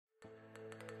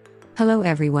Hello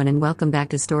everyone and welcome back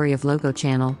to Story of Logo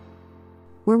channel,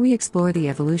 where we explore the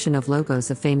evolution of logos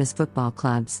of famous football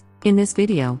clubs. In this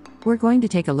video, we're going to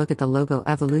take a look at the logo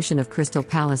evolution of Crystal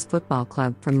Palace Football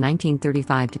Club from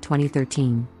 1935 to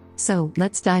 2013. So,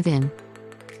 let's dive in.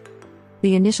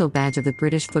 The initial badge of the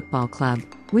British Football Club,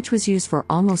 which was used for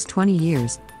almost 20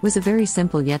 years, was a very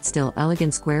simple yet still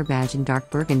elegant square badge in dark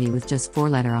burgundy with just 4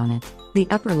 letters on it. The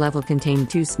upper level contained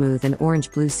 2 smooth and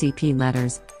orange-blue CP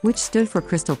letters, which stood for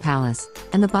Crystal Palace,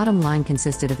 and the bottom line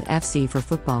consisted of FC for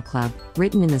Football Club,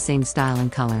 written in the same style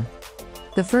and color.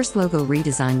 The first logo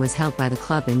redesign was held by the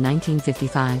club in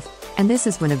 1955, and this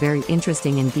is when a very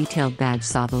interesting and detailed badge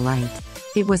saw the light.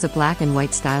 It was a black and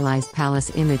white stylized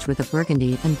palace image with a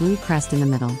burgundy and blue crest in the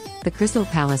middle. The Crystal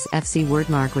Palace FC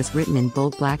wordmark was written in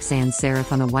bold black sans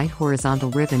serif on a white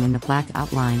horizontal ribbon in the black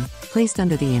outline, placed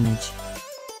under the image.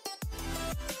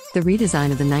 The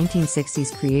redesign of the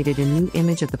 1960s created a new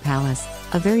image of the palace,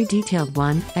 a very detailed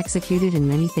one, executed in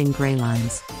many thin gray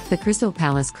lines. The Crystal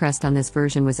Palace crest on this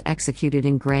version was executed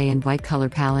in gray and white color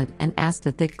palette and asked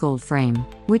a thick gold frame,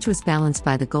 which was balanced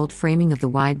by the gold framing of the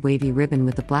wide wavy ribbon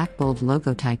with the black bold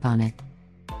logo type on it.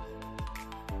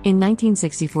 In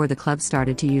 1964 the club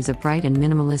started to use a bright and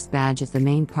minimalist badge as the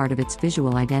main part of its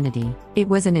visual identity. It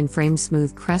was an in-frame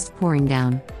smooth crest pouring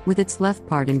down, with its left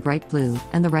part in bright blue,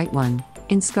 and the right one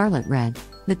in scarlet red.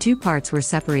 The two parts were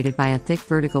separated by a thick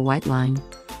vertical white line.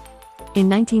 In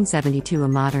 1972 a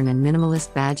modern and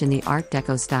minimalist badge in the Art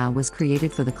Deco style was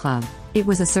created for the club. It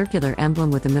was a circular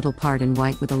emblem with the middle part in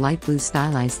white with a light blue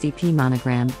stylized CP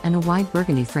monogram and a wide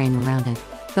burgundy frame around it.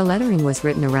 The lettering was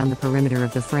written around the perimeter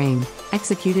of the frame,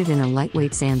 executed in a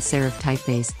lightweight sans serif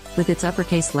typeface, with its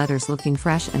uppercase letters looking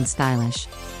fresh and stylish.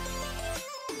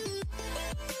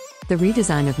 The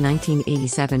redesign of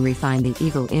 1987 refined the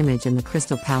eagle image in the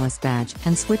Crystal Palace badge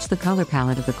and switched the color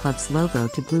palette of the club's logo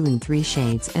to blue in 3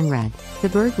 shades and red. The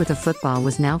bird with a football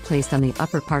was now placed on the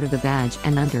upper part of the badge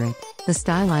and under it, the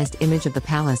stylized image of the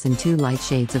palace in 2 light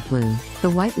shades of blue. The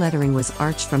white lettering was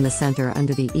arched from the center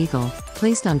under the eagle,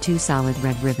 placed on 2 solid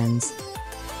red ribbons.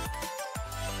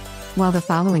 While the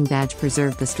following badge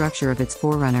preserved the structure of its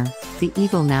forerunner, the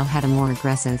eagle now had a more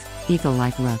aggressive,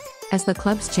 eagle-like look, as the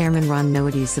club's chairman Ron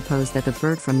Noedes supposed that the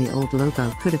bird from the old logo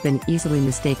could have been easily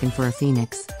mistaken for a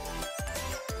phoenix.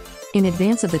 In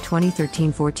advance of the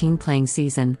 2013-14 playing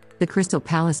season, the Crystal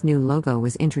Palace new logo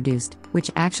was introduced,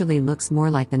 which actually looks more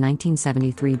like the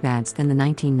 1973 badge than the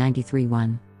 1993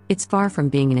 one. It's far from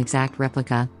being an exact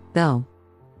replica, though.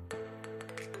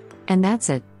 And that's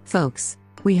it, folks.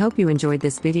 We hope you enjoyed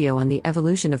this video on the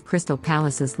evolution of Crystal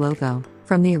Palace's logo.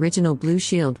 From the original blue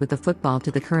shield with the football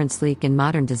to the current sleek and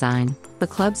modern design, the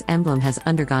club's emblem has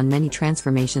undergone many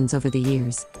transformations over the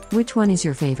years. Which one is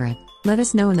your favorite? Let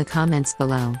us know in the comments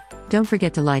below. Don't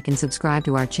forget to like and subscribe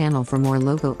to our channel for more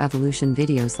logo evolution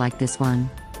videos like this one.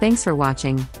 Thanks for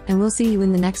watching, and we'll see you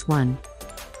in the next one.